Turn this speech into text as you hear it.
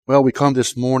Well, we come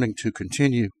this morning to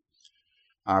continue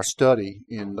our study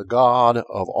in the God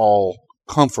of all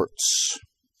comforts.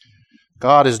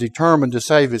 God is determined to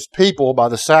save His people by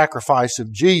the sacrifice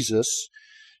of Jesus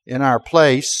in our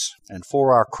place and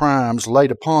for our crimes laid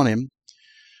upon Him.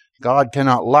 God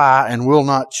cannot lie and will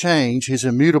not change His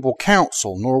immutable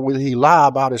counsel, nor will He lie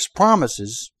about His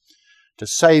promises to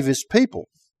save His people.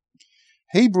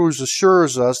 Hebrews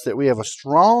assures us that we have a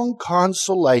strong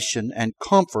consolation and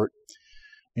comfort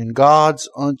in God's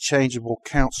unchangeable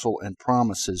counsel and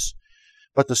promises.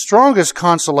 But the strongest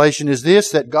consolation is this,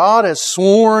 that God has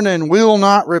sworn and will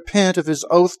not repent of His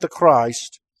oath to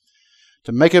Christ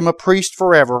to make Him a priest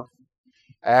forever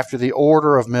after the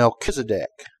order of Melchizedek.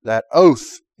 That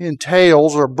oath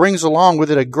entails or brings along with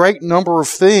it a great number of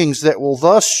things that will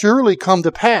thus surely come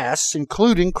to pass,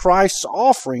 including Christ's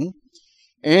offering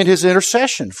and His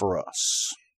intercession for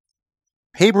us.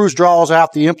 Hebrews draws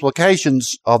out the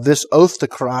implications of this oath to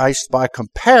Christ by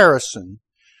comparison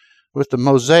with the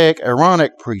Mosaic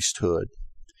Aaronic priesthood,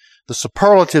 the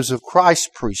superlatives of Christ's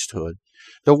priesthood,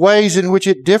 the ways in which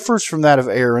it differs from that of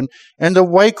Aaron, and the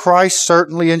way Christ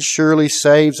certainly and surely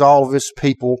saves all of His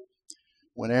people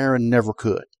when Aaron never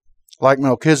could. Like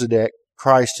Melchizedek,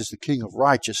 Christ is the King of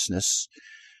righteousness,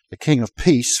 the King of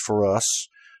peace for us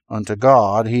unto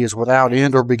God. He is without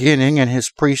end or beginning, and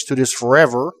His priesthood is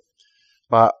forever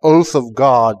by oath of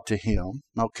God to Him.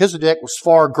 Melchizedek was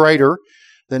far greater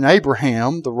than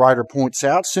Abraham, the writer points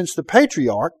out, since the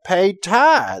patriarch paid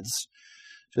tithes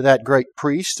to that great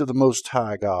priest of the Most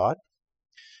High God.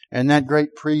 And that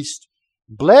great priest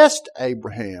blessed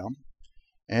Abraham,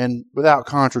 and without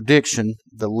contradiction,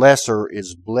 the lesser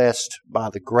is blessed by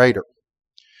the greater.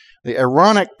 The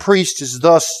Aaronic priest is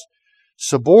thus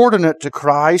subordinate to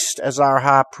Christ as our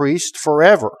high priest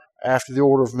forever after the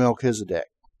order of Melchizedek.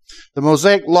 The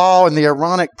Mosaic law and the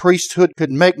Aaronic priesthood could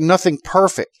make nothing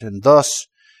perfect, and thus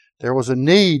there was a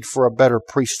need for a better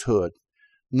priesthood,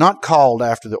 not called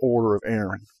after the order of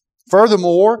Aaron.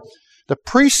 Furthermore, the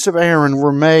priests of Aaron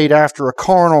were made after a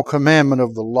carnal commandment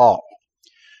of the law.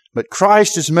 But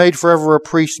Christ is made forever a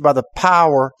priest by the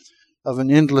power of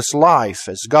an endless life,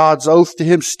 as God's oath to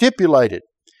Him stipulated.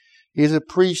 He is a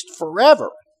priest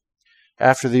forever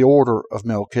after the order of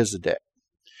Melchizedek.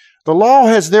 The law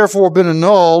has therefore been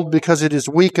annulled because it is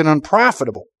weak and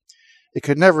unprofitable. It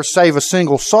could never save a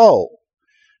single soul.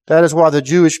 That is why the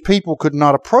Jewish people could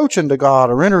not approach unto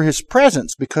God or enter His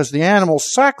presence, because the animal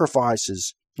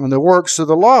sacrifices and the works of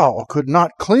the law could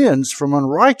not cleanse from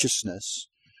unrighteousness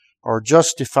or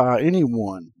justify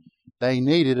anyone. They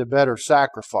needed a better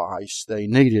sacrifice. They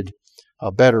needed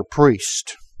a better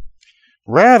priest.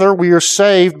 Rather, we are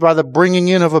saved by the bringing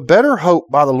in of a better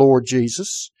hope by the Lord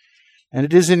Jesus, and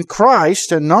it is in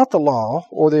Christ and not the law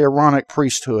or the Aaronic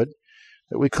priesthood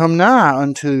that we come nigh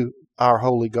unto our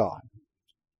holy God.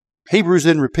 Hebrews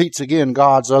then repeats again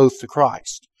God's oath to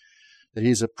Christ, that He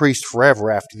is a priest forever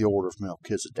after the order of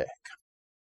Melchizedek.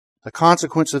 The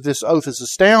consequence of this oath is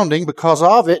astounding. Because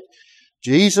of it,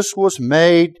 Jesus was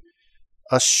made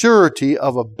a surety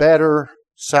of a better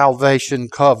salvation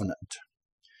covenant.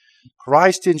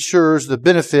 Christ ensures the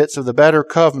benefits of the better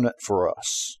covenant for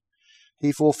us.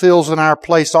 He fulfills in our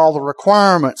place all the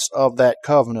requirements of that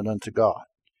covenant unto God.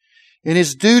 In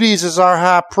His duties as our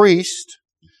high priest,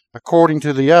 according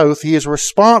to the oath, He is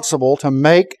responsible to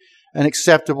make an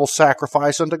acceptable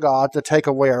sacrifice unto God to take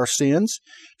away our sins,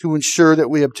 to ensure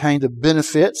that we obtain the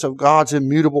benefits of God's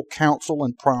immutable counsel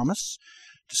and promise,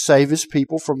 to save His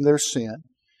people from their sin,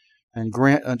 and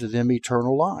grant unto them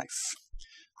eternal life.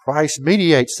 Christ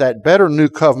mediates that better new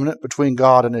covenant between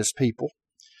God and His people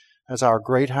as our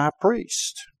great high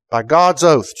priest. By God's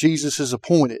oath, Jesus is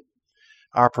appointed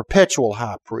our perpetual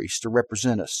high priest to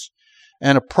represent us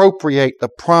and appropriate the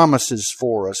promises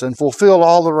for us and fulfill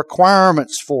all the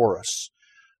requirements for us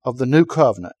of the new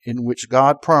covenant, in which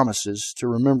God promises to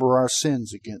remember our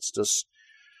sins against us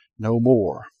no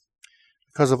more.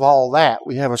 Because of all that,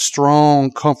 we have a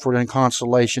strong comfort and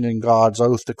consolation in God's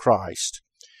oath to Christ,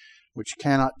 which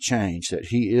cannot change, that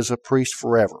He is a priest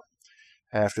forever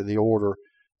after the order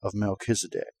of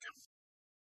Melchizedek.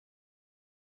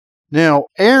 Now,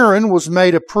 Aaron was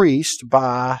made a priest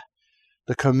by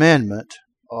the commandment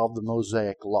of the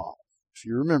Mosaic law. If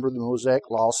you remember, the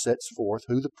Mosaic law sets forth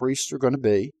who the priests are going to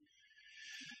be,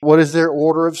 what is their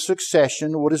order of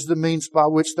succession, what is the means by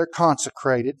which they're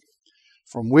consecrated,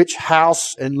 from which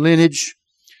house and lineage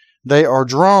they are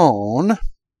drawn.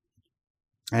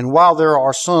 And while there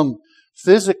are some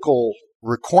physical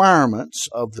requirements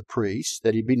of the priest,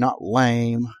 that he be not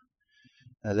lame,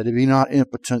 that he be not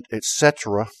impotent,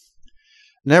 etc.,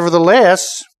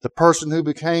 nevertheless, the person who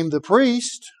became the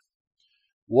priest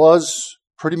was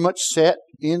pretty much set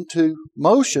into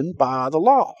motion by the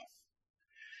law.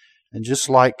 And just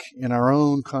like in our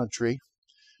own country,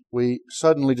 we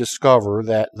suddenly discover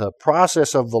that the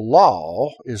process of the law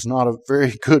is not a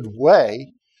very good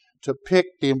way to pick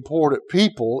the important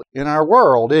people in our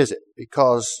world, is it?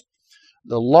 Because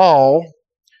the law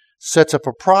sets up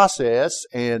a process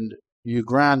and you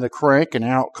grind the crank and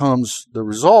out comes the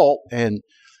result, and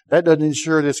that doesn't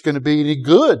ensure that it's going to be any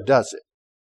good, does it?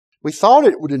 We thought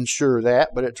it would ensure that,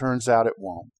 but it turns out it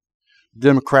won't. The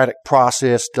democratic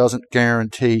process doesn't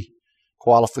guarantee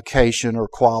qualification or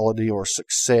quality or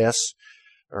success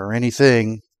or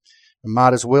anything. It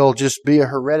might as well just be a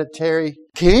hereditary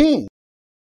king.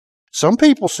 Some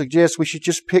people suggest we should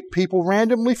just pick people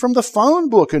randomly from the phone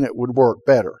book and it would work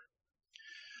better.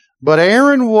 But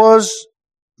Aaron was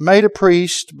made a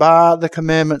priest by the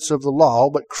commandments of the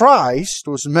law, but Christ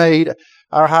was made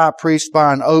our high priest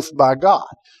by an oath by God.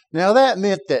 Now that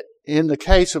meant that in the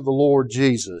case of the Lord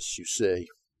Jesus, you see,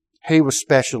 he was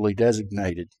specially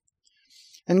designated.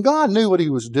 And God knew what he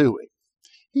was doing.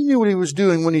 He knew what he was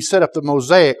doing when he set up the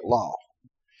Mosaic law.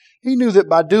 He knew that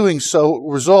by doing so it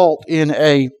would result in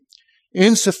a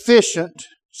insufficient,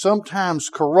 sometimes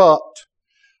corrupt,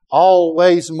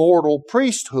 always mortal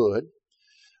priesthood.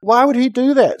 Why would he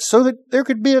do that? So that there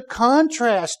could be a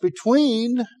contrast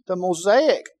between the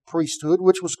Mosaic priesthood,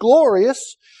 which was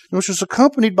glorious, which was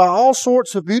accompanied by all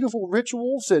sorts of beautiful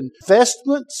rituals and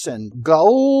vestments and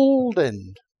gold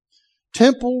and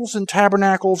temples and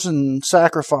tabernacles and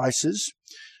sacrifices.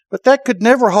 But that could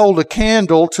never hold a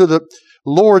candle to the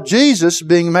Lord Jesus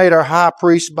being made our high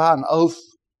priest by an oath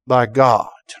by God.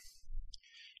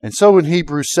 And so in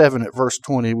Hebrews 7 at verse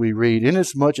 20 we read,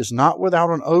 "Inasmuch as not without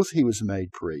an oath he was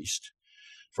made priest.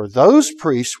 For those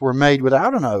priests were made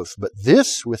without an oath, but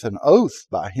this with an oath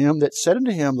by him that said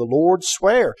unto him, The Lord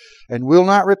swear, and will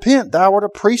not repent, thou art a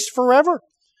priest forever,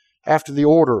 after the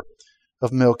order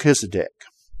of Melchizedek."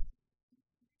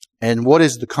 And what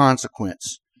is the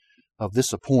consequence of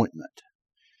this appointment?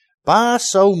 By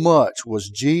so much was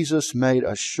Jesus made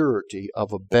a surety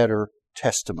of a better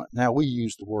testament. Now we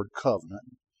use the word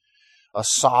covenant, a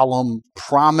solemn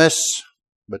promise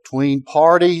between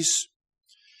parties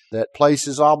that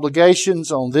places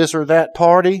obligations on this or that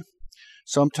party.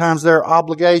 Sometimes there are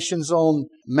obligations on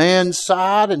man's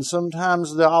side, and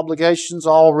sometimes the obligations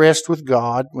all rest with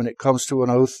God when it comes to an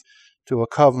oath, to a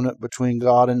covenant between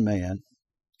God and man.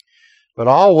 But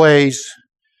always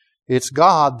it's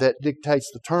God that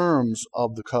dictates the terms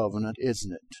of the covenant,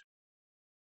 isn't it?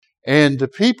 And the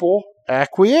people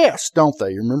acquiesce, don't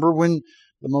they? Remember when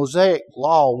the Mosaic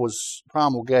law was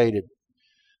promulgated,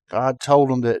 God told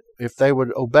them that if they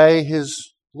would obey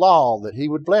his law, that he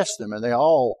would bless them. And they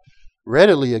all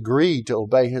readily agreed to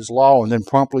obey his law and then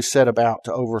promptly set about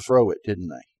to overthrow it, didn't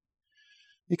they?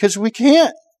 Because we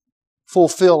can't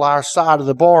fulfill our side of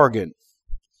the bargain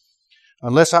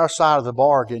unless our side of the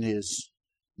bargain is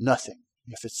nothing.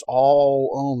 If it's all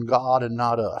on God and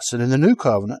not us. And in the new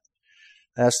covenant,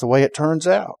 that's the way it turns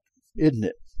out, isn't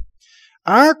it?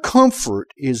 Our comfort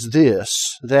is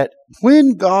this, that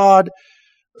when God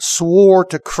swore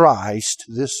to Christ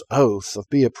this oath of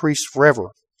be a priest forever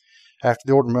after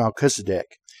the order of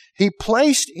Melchizedek, he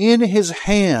placed in his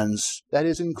hands, that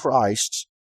is in Christ's,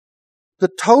 the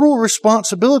total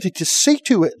responsibility to see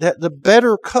to it that the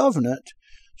better covenant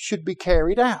should be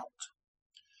carried out.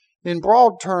 In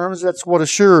broad terms, that's what a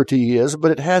surety is,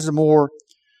 but it has a more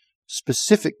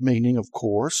specific meaning, of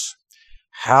course.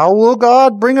 How will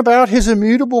God bring about his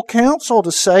immutable counsel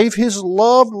to save his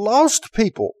loved lost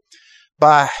people?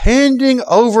 By handing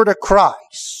over to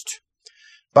Christ,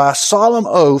 by solemn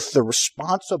oath, the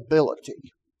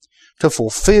responsibility to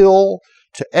fulfill,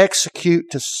 to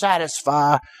execute, to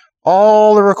satisfy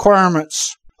all the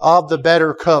requirements of the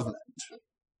better covenant.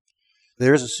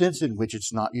 There is a sense in which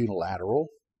it's not unilateral.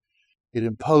 It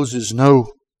imposes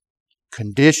no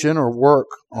condition or work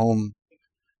on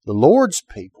the Lord's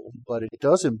people, but it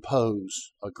does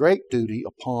impose a great duty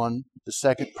upon the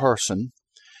second person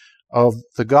of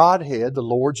the Godhead, the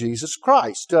Lord Jesus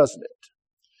Christ, doesn't it?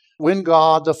 When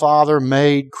God the Father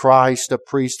made Christ a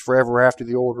priest forever after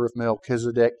the order of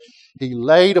Melchizedek, he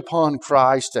laid upon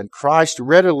Christ, and Christ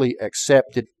readily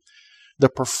accepted the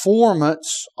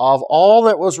performance of all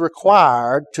that was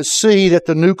required to see that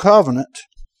the new covenant,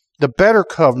 the better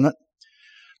covenant,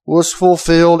 was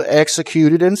fulfilled,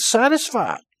 executed, and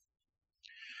satisfied.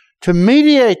 To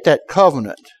mediate that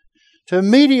covenant, to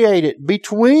mediate it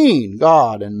between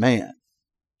God and man,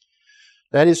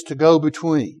 that is to go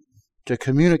between, to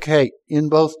communicate in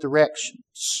both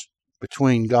directions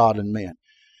between God and man,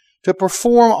 to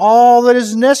perform all that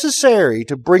is necessary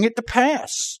to bring it to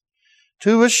pass,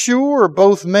 to assure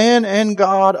both man and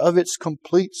God of its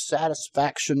complete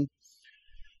satisfaction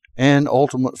and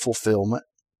ultimate fulfillment,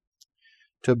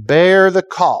 to bear the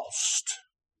cost.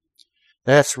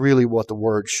 That's really what the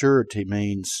word surety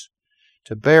means.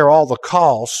 To bear all the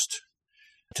cost,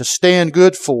 to stand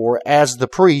good for as the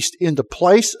priest in the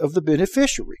place of the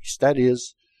beneficiaries. That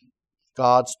is,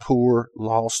 God's poor,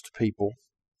 lost people.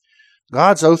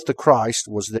 God's oath to Christ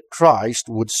was that Christ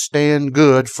would stand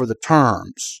good for the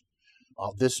terms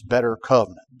of this better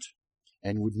covenant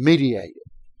and would mediate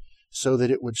it so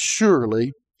that it would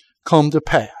surely come to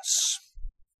pass.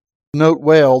 Note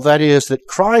well, that is, that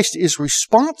Christ is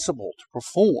responsible to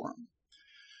perform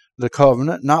the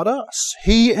covenant, not us.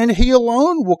 He and He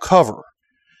alone will cover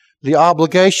the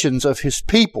obligations of His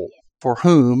people for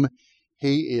whom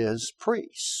He is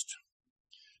priest.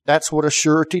 That's what a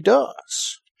surety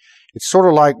does. It's sort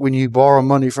of like when you borrow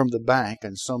money from the bank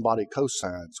and somebody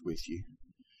cosigns with you.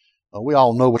 We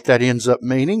all know what that ends up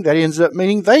meaning. That ends up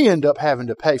meaning they end up having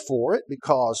to pay for it,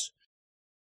 because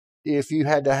if you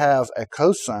had to have a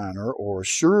cosigner or a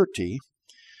surety,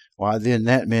 why then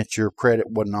that meant your credit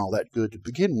wasn't all that good to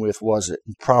begin with, was it?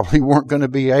 You probably weren't going to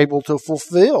be able to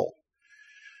fulfill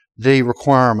the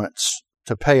requirements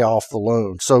to pay off the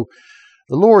loan. So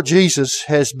the Lord Jesus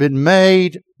has been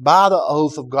made by the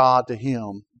oath of God to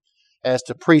Him as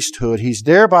to priesthood. He's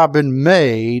thereby been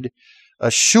made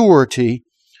a surety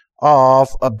of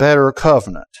a better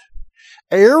covenant.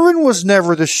 Aaron was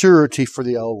never the surety for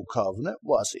the old covenant,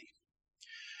 was he?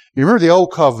 You remember the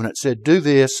old covenant said, do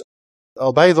this,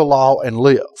 obey the law, and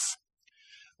live.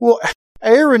 Well,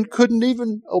 Aaron couldn't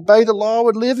even obey the law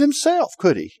and live himself,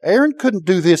 could he? Aaron couldn't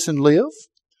do this and live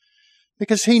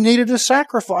because he needed a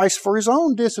sacrifice for his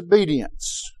own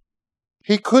disobedience.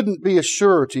 He couldn't be a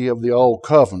surety of the old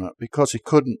covenant because he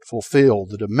couldn't fulfill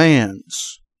the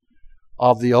demands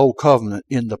of the old covenant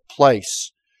in the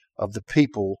place of the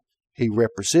people he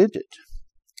represented.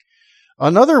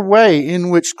 Another way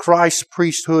in which Christ's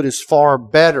priesthood is far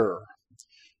better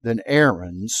than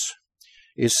Aaron's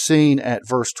is seen at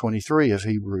verse 23 of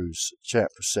Hebrews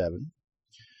chapter 7.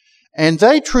 And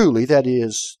they truly, that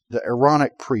is, the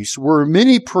Aaronic priests, were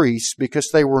many priests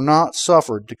because they were not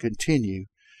suffered to continue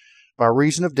by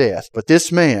reason of death. But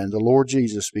this man, the Lord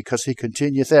Jesus, because He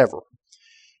continueth ever,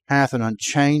 hath an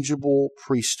unchangeable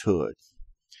priesthood.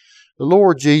 The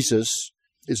Lord Jesus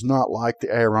is not like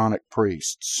the Aaronic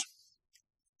priests.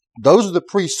 Those are the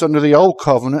priests under the old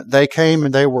covenant. They came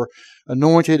and they were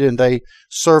anointed and they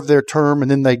served their term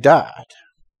and then they died.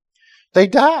 They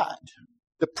died.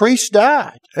 The priests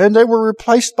died and they were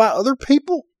replaced by other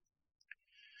people.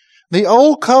 The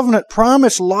old covenant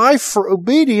promised life for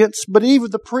obedience, but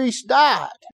even the priests died.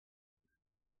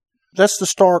 That's the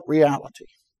stark reality.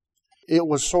 It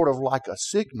was sort of like a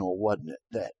signal, wasn't it,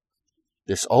 that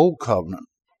this old covenant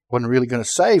wasn't really going to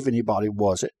save anybody,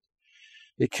 was it?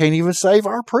 It can't even save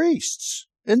our priests.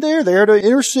 And they're there to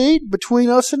intercede between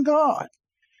us and God.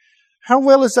 How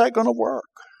well is that going to work?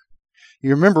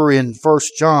 You remember in 1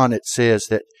 John it says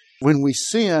that when we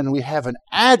sin, we have an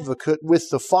advocate with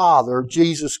the Father,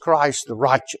 Jesus Christ the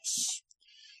righteous.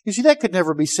 You see, that could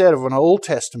never be said of an Old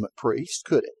Testament priest,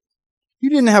 could it? You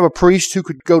didn't have a priest who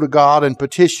could go to God and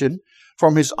petition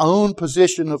from his own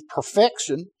position of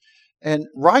perfection and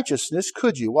righteousness,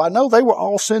 could you? Well, I know they were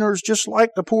all sinners just like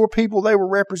the poor people they were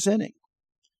representing.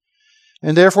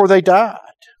 And therefore they died.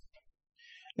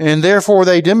 And therefore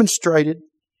they demonstrated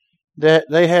that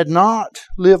they had not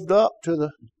lived up to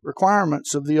the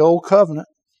requirements of the old covenant.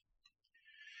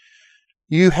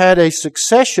 You had a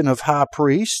succession of high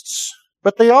priests,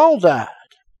 but they all died.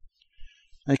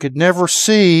 They could never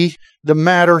see the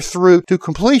matter through to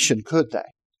completion, could they?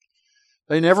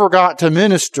 They never got to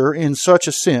minister in such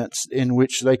a sense in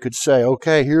which they could say,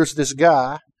 okay, here's this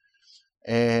guy,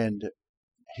 and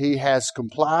he has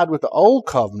complied with the old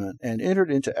covenant and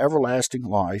entered into everlasting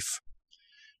life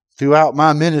throughout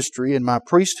my ministry and my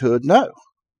priesthood. No.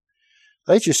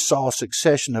 They just saw a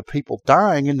succession of people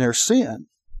dying in their sin.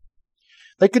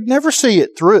 They could never see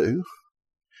it through.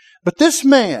 But this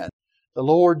man, the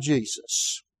Lord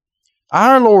Jesus,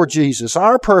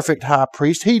 our perfect high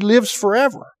priest, He lives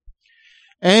forever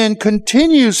and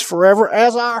continues forever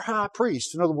as our high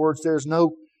priest. In other words, there's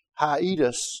no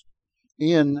hiatus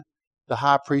in the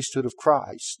high priesthood of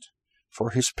Christ for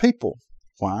His people.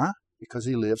 Why? Because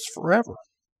He lives forever.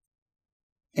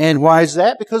 And why is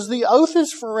that? Because the oath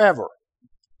is forever.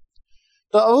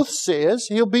 The oath says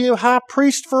He'll be a high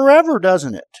priest forever,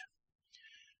 doesn't it?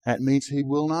 That means He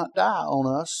will not die on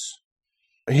us.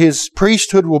 His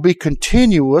priesthood will be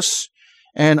continuous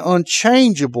and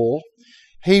unchangeable.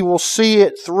 He will see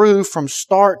it through from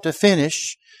start to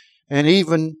finish. and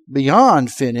even beyond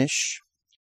finish.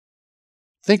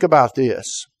 Think about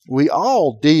this. We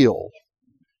all deal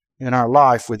in our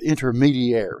life with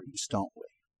intermediaries, don't we?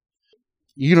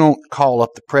 You don't call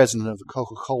up the president of the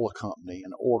Coca-Cola company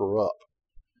and order up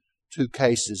 2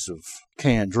 cases of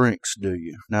canned drinks, do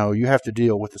you? No, you have to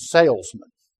deal with a salesman.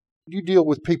 You deal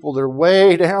with people that are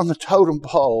way down the totem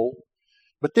pole,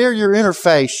 but they're your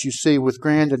interface, you see, with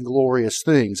grand and glorious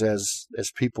things, as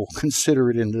people consider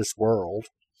it in this world.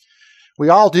 We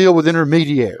all deal with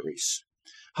intermediaries.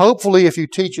 Hopefully, if you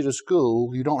teach at a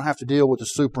school, you don't have to deal with the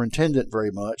superintendent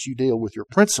very much. You deal with your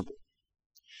principal.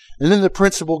 And then the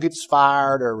principal gets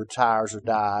fired or retires or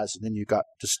dies, and then you got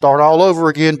to start all over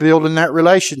again building that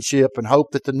relationship and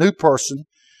hope that the new person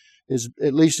is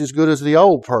at least as good as the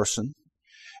old person.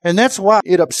 And that's why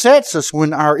it upsets us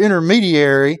when our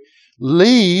intermediary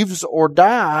leaves or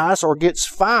dies or gets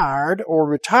fired or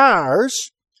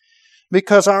retires,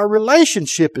 because our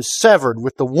relationship is severed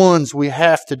with the ones we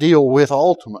have to deal with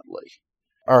ultimately.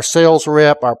 Our sales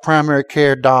rep, our primary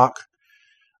care doc,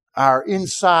 our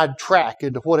inside track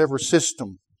into whatever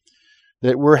system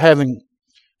that we're having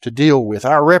to deal with,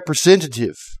 our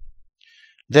representative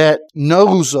that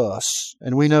knows us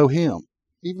and we know him.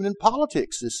 Even in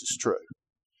politics, this is true.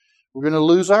 We're going to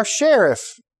lose our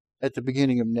sheriff at the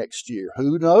beginning of next year.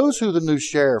 Who knows who the new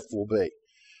sheriff will be?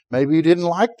 Maybe you didn't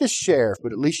like this sheriff,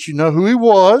 but at least you know who he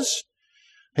was.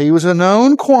 He was a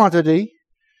known quantity.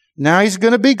 Now he's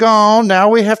going to be gone. Now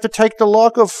we have to take the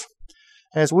luck of,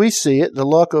 as we see it, the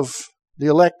luck of the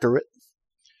electorate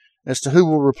as to who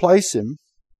will replace him.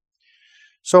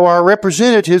 So our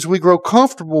representatives, we grow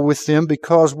comfortable with them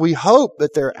because we hope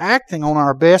that they're acting on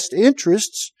our best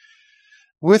interests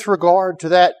with regard to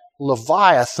that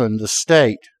Leviathan, the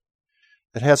state,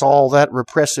 that has all that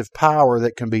repressive power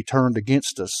that can be turned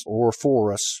against us or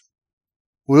for us.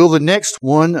 Will the next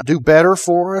one do better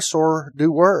for us or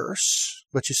do worse?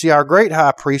 But you see, our great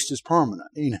high priest is permanent.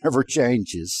 He never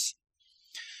changes.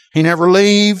 He never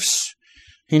leaves.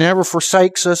 He never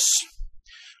forsakes us.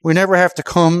 We never have to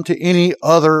come to any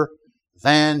other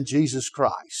than Jesus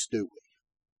Christ, do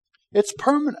we? It's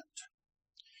permanent.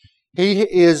 He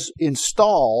is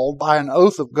installed by an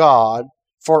oath of God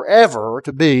forever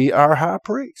to be our high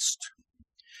priest.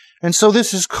 And so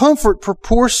this is comfort for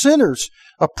poor sinners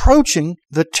approaching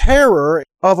the terror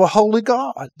of a holy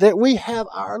God, that we have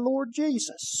our Lord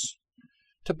Jesus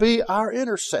to be our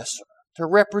intercessor, to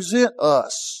represent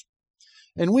us.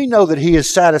 And we know that He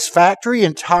is satisfactory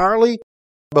entirely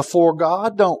before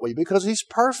God, don't we? Because He's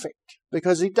perfect,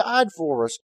 because He died for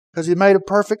us, because He made a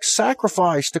perfect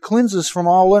sacrifice to cleanse us from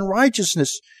all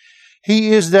unrighteousness.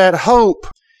 He is that hope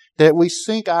that we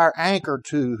sink our anchor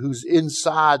to, who's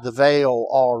inside the veil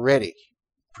already,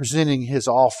 presenting His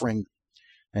offering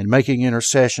and making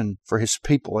intercession for His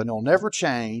people. And He'll never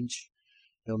change.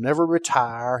 He'll never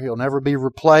retire. He'll never be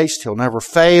replaced. He'll never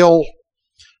fail.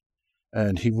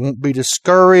 And He won't be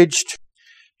discouraged.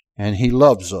 And He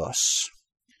loves us.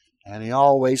 And He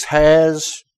always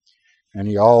has. And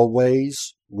He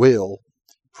always will.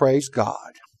 Praise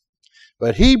God.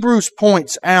 But Hebrews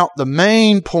points out the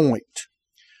main point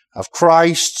of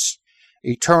Christ's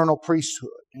eternal priesthood.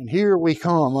 And here we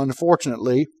come,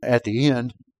 unfortunately, at the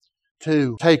end,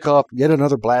 to take up yet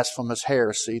another blasphemous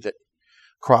heresy that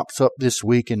crops up this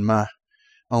week in my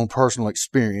own personal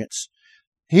experience.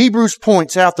 Hebrews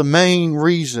points out the main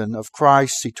reason of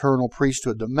Christ's eternal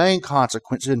priesthood, the main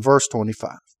consequence in verse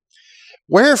 25.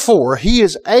 Wherefore He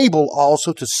is able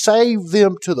also to save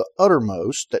them to the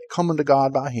uttermost that come unto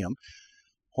God by Him.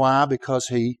 Why? Because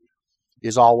He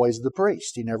is always the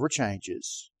priest. He never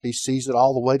changes. He sees it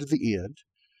all the way to the end.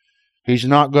 He's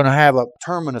not going to have a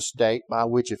terminus date by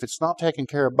which, if it's not taken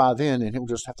care of by then, and He'll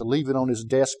just have to leave it on His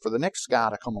desk for the next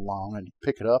guy to come along and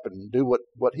pick it up and do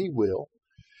what he will.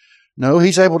 No,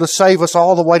 He's able to save us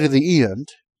all the way to the end.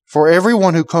 For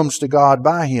everyone who comes to God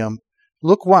by Him,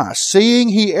 look why, seeing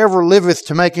He ever liveth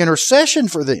to make intercession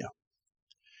for them.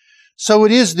 So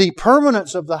it is the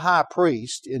permanence of the high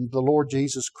priest in the Lord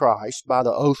Jesus Christ by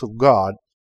the oath of God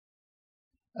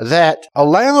that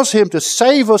allows Him to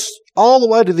save us all the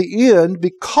way to the end,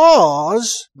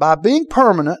 because by being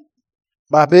permanent,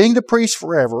 by being the priest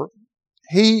forever,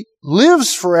 He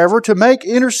lives forever to make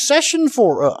intercession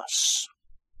for us.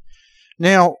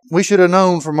 Now, we should have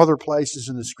known from other places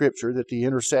in the Scripture that the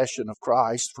intercession of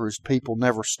Christ for His people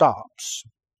never stops.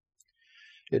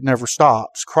 It never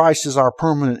stops. Christ is our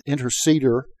permanent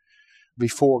interceder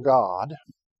before God.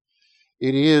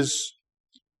 It is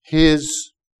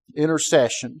His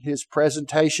intercession, His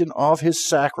presentation of His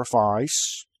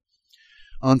sacrifice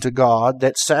unto God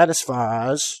that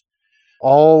satisfies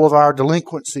all of our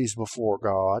delinquencies before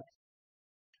God,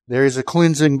 There is a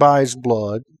cleansing by His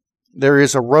blood. There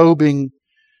is a robing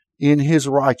in His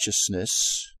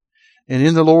righteousness. And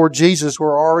in the Lord Jesus,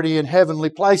 we're already in heavenly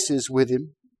places with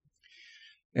Him.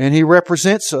 And He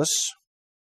represents us.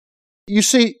 You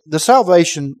see, the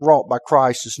salvation wrought by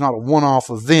Christ is not a one-off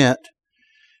event.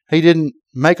 He didn't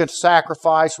make a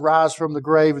sacrifice, rise from the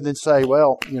grave, and then say,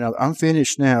 well, I'm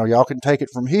finished now. Y'all can take it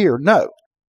from here. No.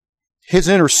 His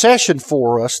intercession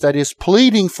for us, that is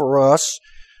pleading for us,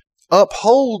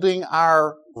 upholding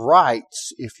our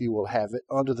rights, if you will have it,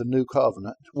 under the new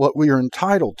covenant, what we are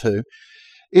entitled to,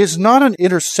 is not an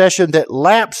intercession that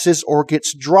lapses or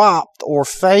gets dropped or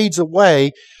fades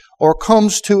away or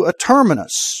comes to a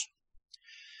terminus.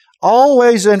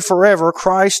 Always and forever,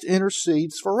 Christ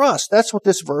intercedes for us. That's what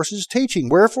this verse is teaching.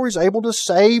 Wherefore He's able to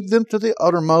save them to the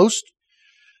uttermost,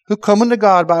 who come unto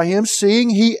God by Him, seeing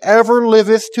He ever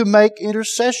liveth to make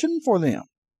intercession for them.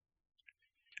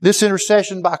 This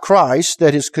intercession by Christ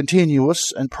that is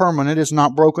continuous and permanent is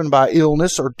not broken by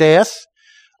illness or death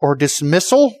or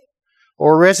dismissal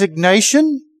or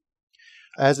resignation.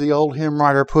 As the old hymn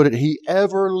writer put it, He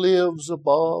ever lives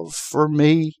above for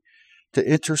me to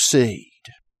intercede.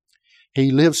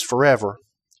 He lives forever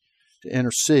to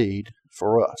intercede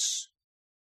for us.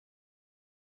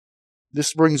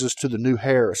 This brings us to the new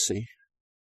heresy.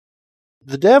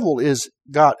 The devil is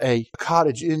got a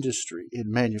cottage industry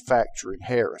in manufacturing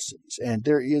heresies, and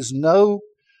there is no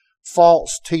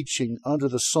false teaching under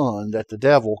the sun that the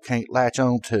devil can't latch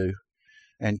on to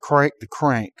and crank the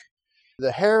crank.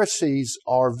 The heresies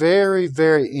are very,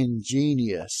 very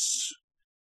ingenious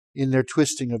in their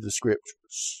twisting of the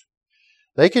Scriptures.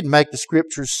 They can make the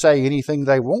Scriptures say anything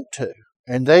they want to,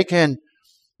 and they can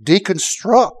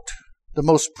deconstruct the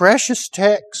most precious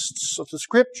texts of the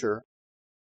Scripture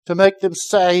to make them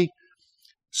say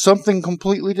something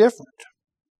completely different.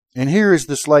 And here is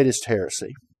this latest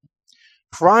heresy.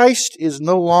 Christ is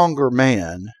no longer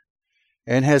man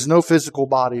and has no physical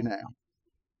body now.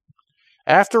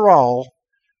 After all,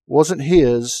 wasn't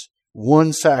His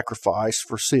one sacrifice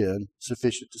for sin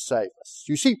sufficient to save us?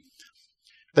 You see,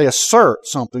 they assert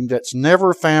something that's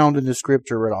never found in the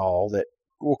Scripture at all, that,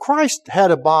 Christ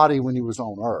had a body when He was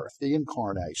on earth, the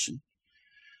incarnation.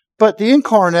 But the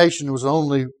incarnation was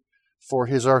only for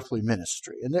His earthly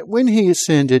ministry. And that when He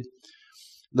ascended,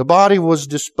 the body was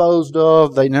disposed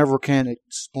of. They never can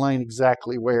explain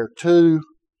exactly where to.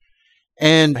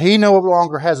 And He no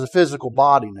longer has a physical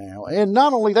body now. And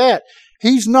not only that,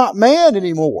 He's not man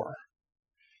anymore.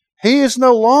 He is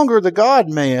no longer the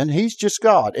God-man. He's just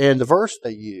God. And the verse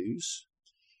they use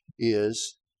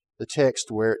is the text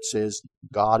where it says,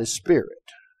 God is spirit.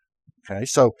 Okay,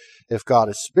 so if God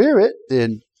is spirit,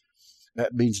 then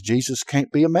that means Jesus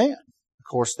can't be a man. Of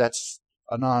course, that's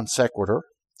a non sequitur.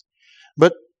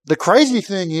 But the crazy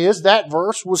thing is that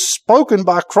verse was spoken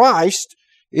by Christ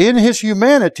in His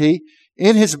humanity,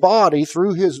 in His body,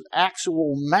 through His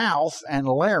actual mouth and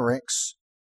larynx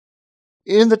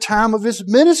in the time of His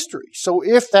ministry. So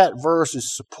if that verse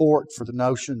is support for the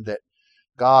notion that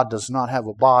God does not have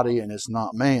a body and is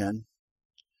not man,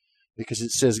 because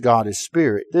it says God is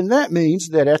spirit, then that means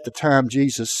that at the time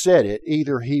Jesus said it,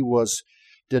 either He was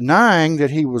denying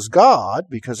that He was God,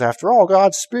 because after all,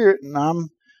 God's spirit and I'm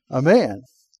a man,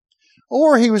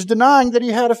 or He was denying that He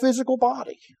had a physical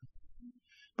body.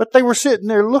 But they were sitting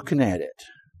there looking at it,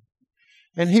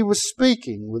 and He was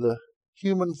speaking with a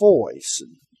human voice.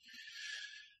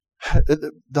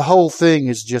 The whole thing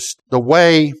is just the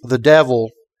way the devil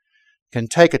can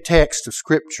take a text of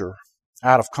Scripture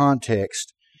out of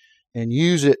context and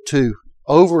use it to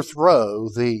overthrow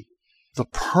the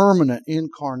permanent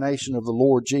incarnation of the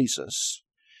Lord Jesus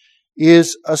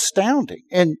is astounding.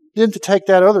 And then to take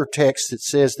that other text that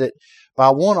says that by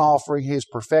one offering He has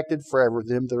perfected forever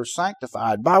them that are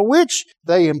sanctified, by which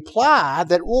they imply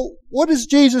that, well, what does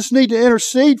Jesus need to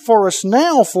intercede for us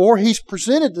now for? He's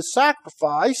presented the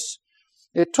sacrifice.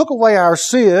 It took away our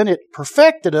sin. It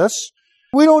perfected us.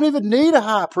 We don't even need a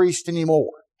high priest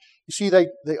anymore. You see, they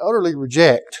utterly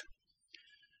reject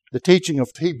the teaching of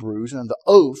Hebrews and the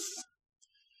oath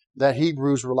that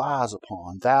Hebrews relies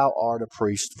upon. Thou art a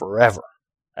priest forever,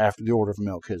 after the order of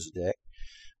Melchizedek.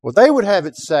 Well, they would have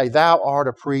it say, thou art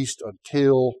a priest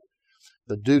until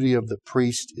the duty of the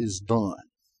priest is done.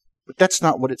 But that's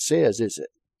not what it says, is it?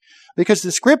 Because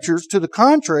the Scriptures, to the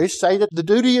contrary, say that the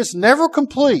duty is never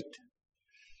complete.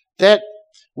 That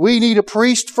we need a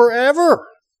priest forever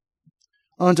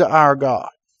unto our God.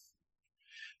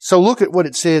 So look at what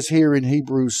it says here in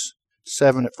Hebrews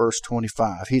 7 at verse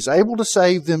 25. He's able to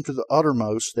save them to the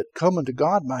uttermost that come unto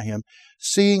God by Him,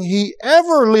 seeing He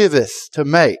ever liveth to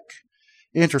make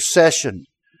intercession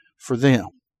for them.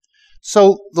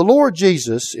 So the Lord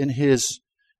Jesus, in His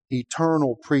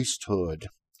eternal priesthood,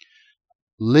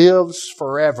 lives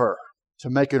forever to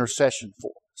make intercession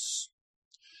for us.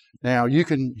 Now, you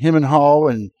can hem and haw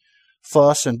and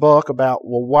fuss and buck about,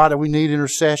 well, why do we need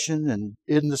intercession? And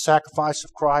isn't the sacrifice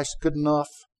of Christ good enough?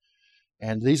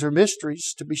 And these are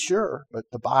mysteries, to be sure, but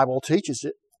the Bible teaches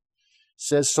it. It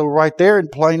says so right there in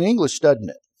plain English, doesn't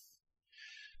it?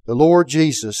 The Lord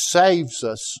Jesus saves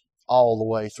us all the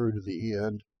way through to the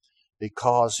end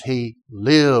because He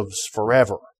lives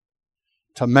forever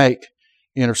to make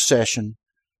intercession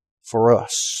for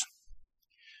us.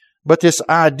 But this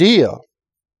idea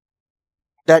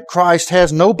that Christ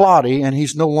has no body and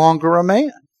He's no longer a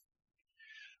man,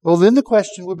 well, then the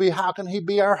question would be, how can He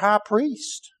be our high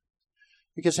priest?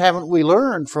 Because haven't we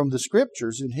learned from the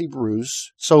Scriptures in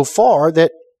Hebrews so far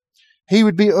that He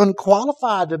would be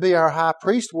unqualified to be our high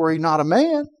priest were He not a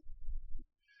man?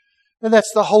 And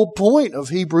that's the whole point of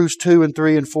Hebrews 2 and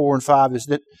 3 and 4 and 5, is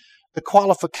that the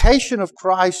qualification of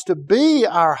Christ to be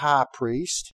our high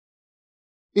priest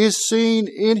is seen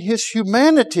in His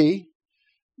humanity,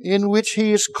 in which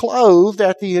He is clothed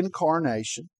at the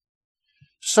incarnation,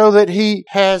 so that He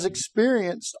has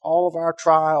experienced all of our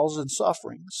trials and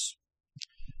sufferings.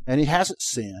 And He hasn't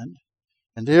sinned,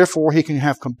 and therefore He can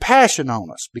have compassion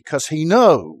on us because He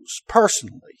knows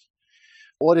personally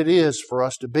what it is for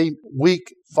us to be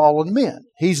weak, fallen men.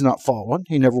 He's not fallen.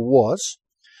 He never was.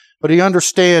 But He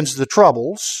understands the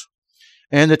troubles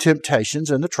and the temptations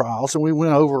and the trials, and we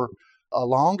went over a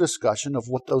long discussion of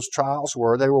what those trials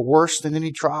were. They were worse than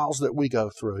any trials that we go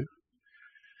through.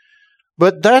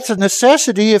 But that's a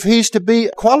necessity if He's to be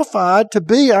qualified to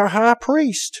be our high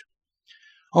priest.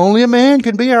 Only a man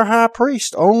can be our high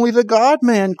priest. Only the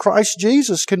God-man, Christ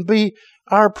Jesus, can be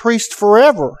our priest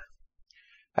forever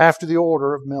after the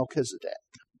order of Melchizedek.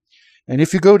 And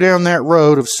if you go down that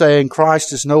road of saying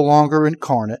Christ is no longer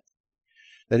incarnate,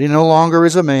 that He no longer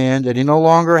is a man, that He no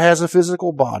longer has a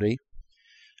physical body,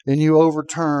 then you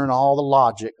overturn all the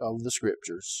logic of the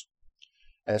Scriptures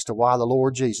as to why the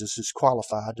Lord Jesus is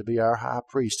qualified to be our high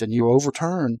priest. And you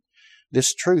overturn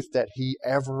this truth that He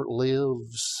ever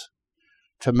lives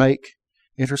to make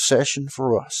intercession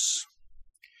for us.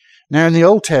 Now, in the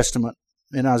Old Testament,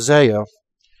 in Isaiah,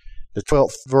 the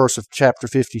 12th verse of chapter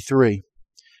 53,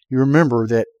 you remember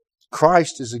that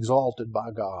Christ is exalted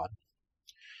by God,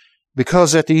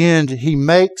 because at the end He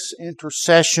makes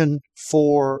intercession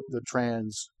for the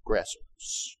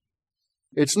transgressors.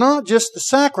 It's not just the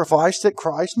sacrifice that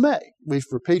Christ made. We've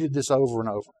repeated this over and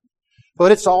over.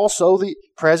 But it's also the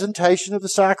presentation of the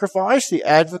sacrifice, the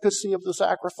advocacy of the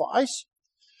sacrifice,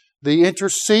 the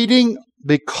interceding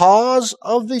because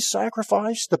of the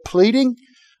sacrifice, the pleading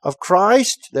of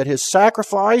Christ that His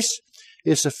sacrifice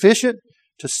is sufficient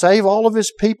to save all of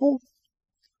His people.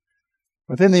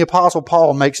 But then the Apostle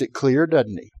Paul makes it clear,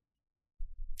 doesn't he?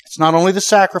 It's not only the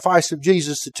sacrifice of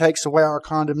Jesus that takes away our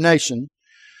condemnation.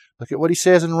 Look at what he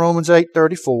says in Romans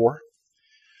 8:34.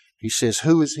 He says,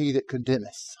 "Who is he that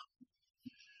condemneth?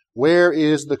 Where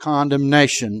is the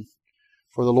condemnation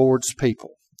for the Lord's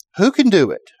people?" Who can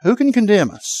do it? Who can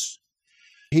condemn us?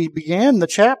 He began the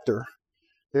chapter,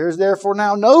 "There is therefore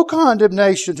now no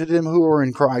condemnation to them who are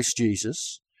in Christ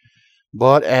Jesus."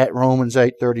 But at Romans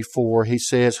 8:34, he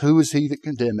says, "Who is he that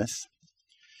condemneth?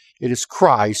 It is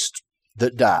Christ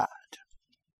that died."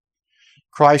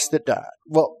 Christ that died.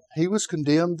 Well, He was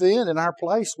condemned then in our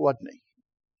place, wasn't He?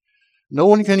 No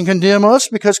one can condemn us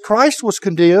because Christ was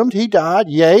condemned. He died,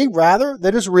 yea, rather,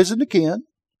 that is risen again,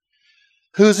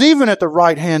 who is even at the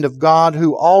right hand of God,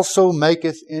 who also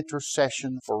maketh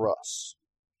intercession for us.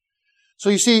 So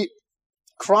you see,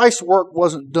 Christ's work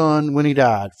wasn't done when He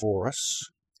died for us.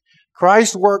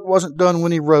 Christ's work wasn't done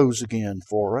when He rose again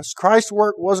for us. Christ's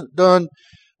work wasn't done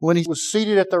when He was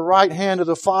seated at the right hand of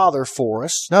the Father for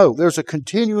us. No, there's a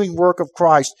continuing work of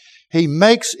Christ. He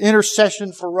makes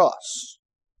intercession for us.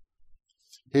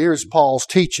 Here's Paul's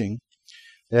teaching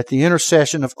that the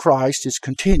intercession of Christ is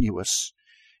continuous.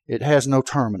 It has no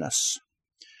terminus.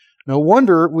 No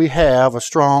wonder we have a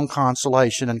strong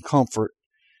consolation and comfort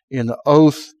in the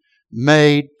oath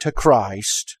made to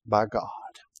Christ by God.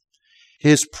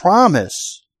 His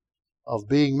promise of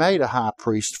being made a high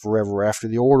priest forever after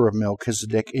the order of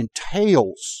Melchizedek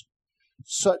entails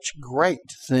such great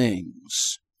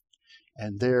things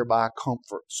and thereby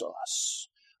comforts us.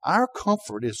 Our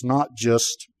comfort is not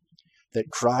just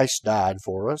that Christ died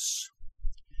for us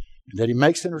and that He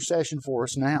makes intercession for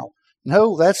us now.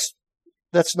 No, that's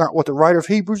not what the writer of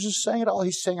Hebrews is saying at all.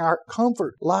 He's saying our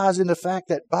comfort lies in the fact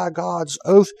that by God's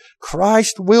oath,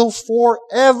 Christ will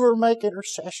forever make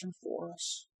intercession for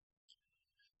us.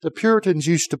 The Puritans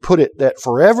used to put it that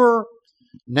forever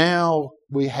Now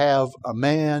we have a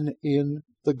man in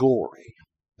the glory,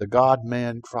 the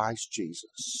God-man Christ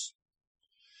Jesus.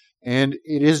 And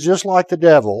it is just like the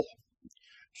devil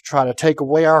to try to take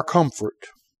away our comfort,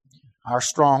 our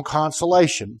strong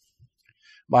consolation,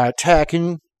 by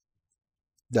attacking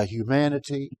the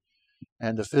humanity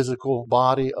and the physical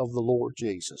body of the Lord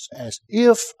Jesus, as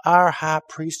if our high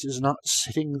priest is not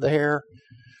sitting there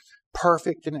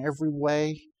perfect in every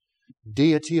way,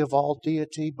 deity of all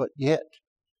deity, but yet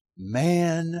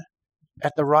man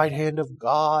at the right hand of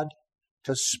God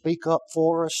to speak up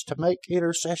for us, to make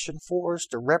intercession for us,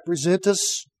 to represent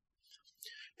us,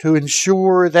 to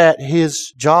ensure that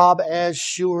his job as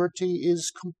surety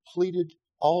is completed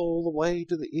all the way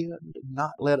to the end,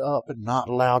 not let up and not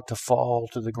allowed to fall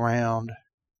to the ground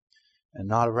and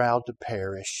not allowed to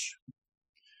perish.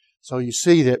 So you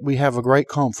see that we have a great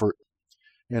comfort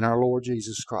in our Lord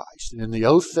Jesus Christ. And in the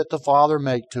oath that the Father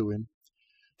made to him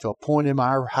to appoint him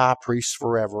our high priest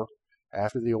forever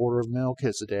after the order of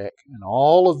Melchizedek. And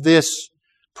all of this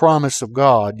promise of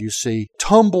God, you see,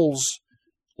 tumbles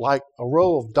like a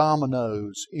row of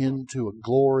dominoes into a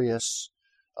glorious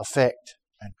effect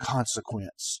and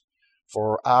consequence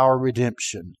for our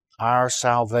redemption, our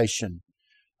salvation,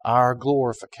 our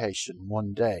glorification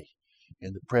one day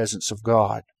in the presence of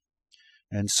God.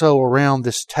 And so around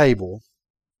this table,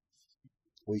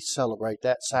 we celebrate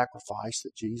that sacrifice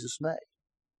that Jesus made.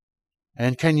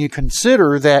 And can you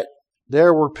consider that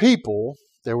there were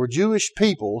Jewish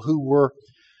people who were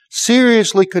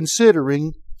seriously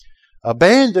considering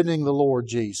abandoning the Lord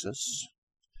Jesus,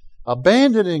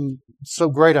 abandoning so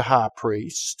great a high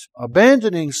priest,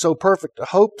 abandoning so perfect a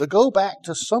hope to go back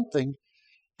to something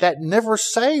that never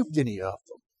saved any of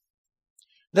them,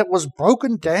 that was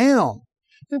broken down.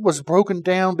 It was broken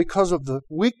down because of the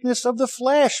weakness of the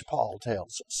flesh, Paul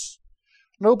tells us.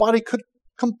 Nobody could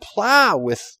comply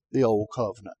with the Old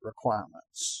Covenant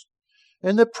requirements.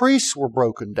 And the priests were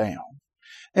broken down.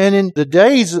 And in the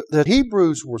days that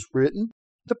Hebrews was written,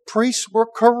 the priests were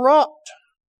corrupt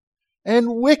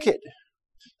and wicked.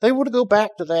 They would go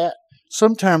back to that.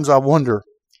 Sometimes I wonder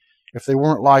if they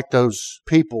weren't like those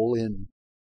people in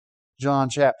John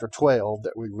chapter 12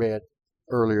 that we read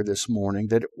earlier this morning,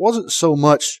 that it wasn't so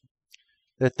much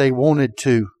that they wanted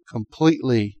to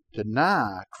completely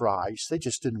deny Christ, they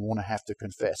just didn't want to have to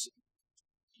confess it.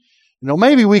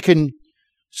 Maybe we can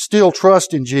still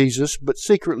trust in Jesus, but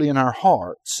secretly in our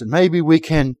hearts. And maybe we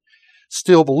can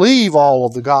still believe all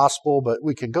of the gospel, but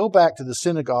we can go back to the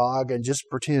synagogue and just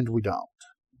pretend we don't.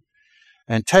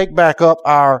 And take back up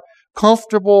our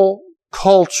comfortable,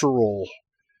 cultural,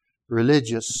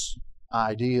 religious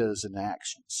ideas and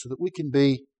actions so that we can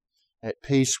be at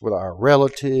peace with our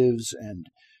relatives, and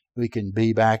we can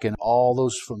be back in all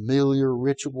those familiar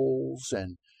rituals,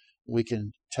 and we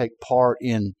can take part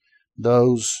in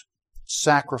those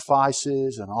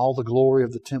sacrifices and all the glory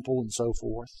of the temple and so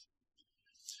forth.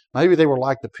 Maybe they were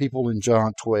like the people in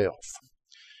John 12.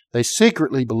 They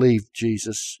secretly believed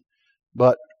Jesus,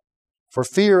 but for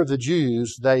fear of the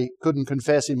Jews, they couldn't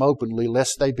confess him openly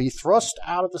lest they be thrust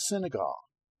out of the synagogue,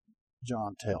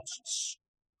 John tells us.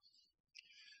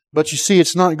 But you see,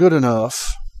 it's not good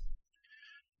enough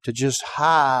to just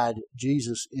hide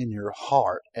Jesus in your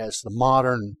heart, as the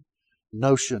modern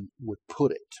notion would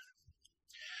put it.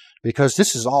 Because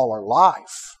this is all our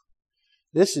life.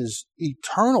 This is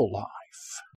eternal life.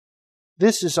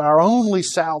 This is our only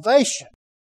salvation.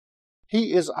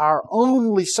 He is our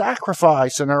only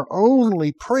sacrifice and our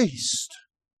only priest.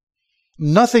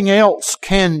 Nothing else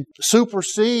can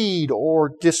supersede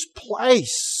or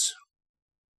displace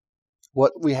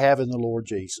what we have in the Lord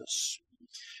Jesus.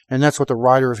 And that's what the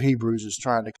writer of Hebrews is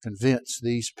trying to convince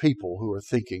these people who are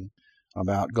thinking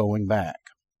about going back.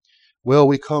 Well,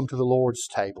 we come to the Lord's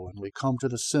table, and we come to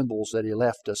the symbols that He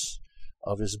left us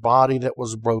of His body that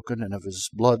was broken and of His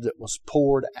blood that was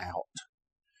poured out,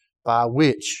 by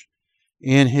which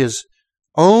in His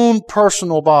own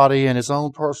personal body and His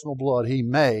own personal blood He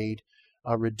made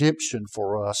a redemption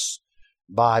for us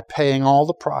by paying all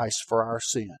the price for our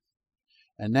sin.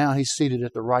 And now He's seated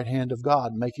at the right hand of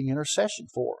God making intercession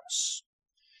for us.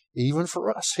 Even for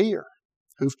us here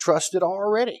who've trusted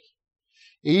already.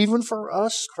 Even for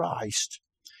us, Christ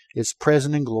is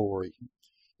present in glory,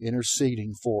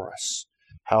 interceding for us.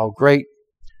 How great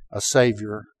a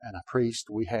Savior and a priest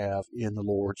we have in the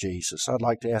Lord Jesus. I'd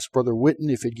like to ask Brother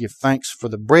Whitten if he'd give thanks for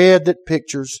the bread that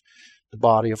pictures the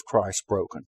body of Christ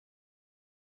broken.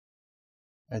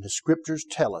 And the Scriptures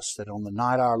tell us that on the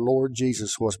night our Lord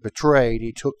Jesus was betrayed,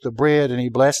 He took the bread and He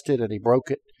blessed it and He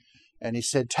broke it. And He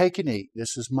said, "Take and eat.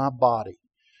 This is my body,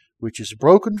 which is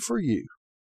broken for you.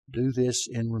 Do this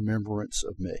in remembrance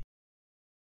of me."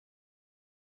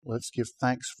 Let's give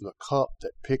thanks for the cup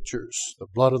that pictures the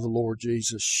blood of the Lord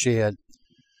Jesus shed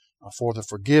for the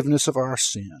forgiveness of our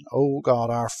sin. O God,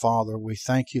 our Father, we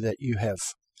thank you that you have,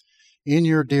 in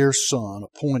your dear Son,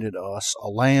 appointed us a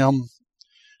lamb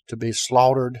to be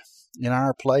slaughtered in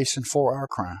our place and for our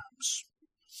crimes,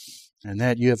 and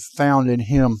that you have found in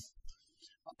him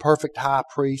a perfect high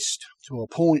priest to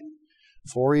appoint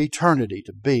for eternity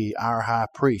to be our high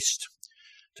priest,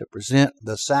 to present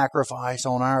the sacrifice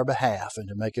on our behalf and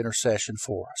to make intercession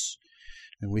for us.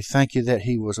 And we thank you that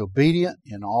he was obedient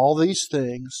in all these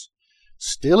things,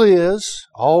 still is,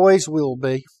 always will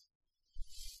be.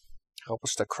 Help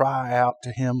us to cry out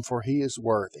to him, for he is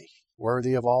worthy,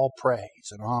 worthy of all praise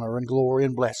and honor and glory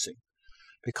and blessing,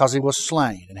 because he was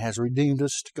slain and has redeemed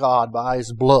us to God by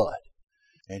his blood.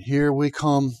 And here we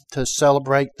come to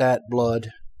celebrate that blood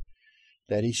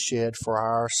that he shed for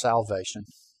our salvation.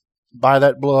 By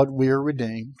that blood we are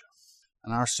redeemed,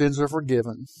 and our sins are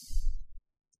forgiven,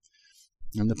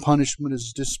 and the punishment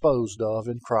is disposed of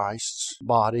in Christ's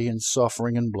body and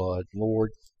suffering and blood.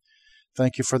 Lord,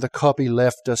 thank you for the cup he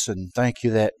left us, and thank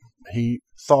you that he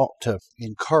thought to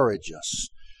encourage us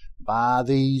by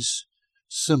these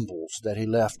symbols that he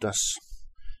left us.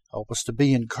 Help us to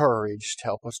be encouraged.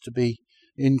 Help us to be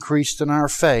increased in our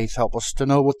faith. Help us to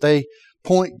know what they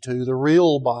point to, the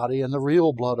real body and the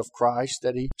real blood of Christ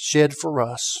that he shed for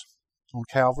us on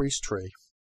Calvary's tree.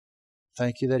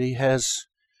 Thank you that he has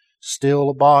still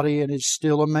a body and is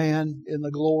still a man in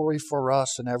the glory for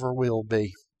us and ever will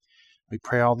be. We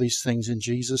pray all these things in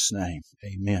Jesus' name.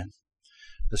 Amen.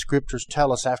 The scriptures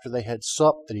tell us after they had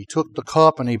supped that he took the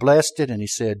cup and he blessed it and he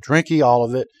said, "Drink ye all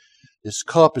of it. This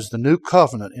cup is the new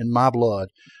covenant in my blood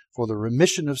for the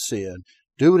remission of sin.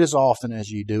 Do it as often as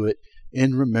ye do it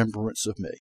in remembrance of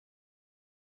me."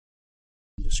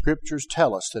 The scriptures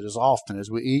tell us that as often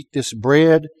as we eat this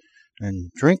bread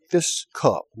and drink this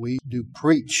cup, we do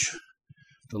preach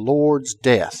the Lord's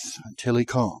death until he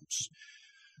comes.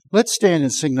 Let's stand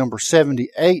and sing number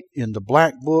 78 in the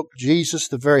Black Book. Jesus,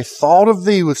 the very thought of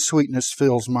thee with sweetness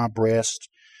fills my breast.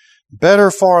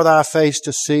 Better far thy face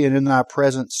to see, and in thy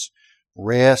presence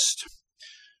rest.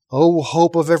 O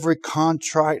hope of every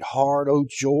contrite heart, O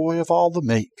joy of all the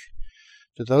meek.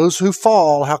 To those who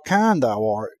fall, how kind thou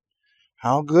art,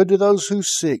 how good to those who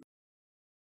seek.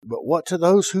 But what to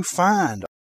those who find?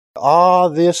 Ah,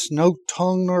 this no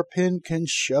tongue nor pen can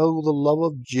show, the love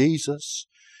of Jesus.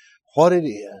 What it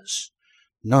is,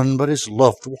 none but his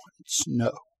loved ones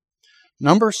know.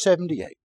 Number 78.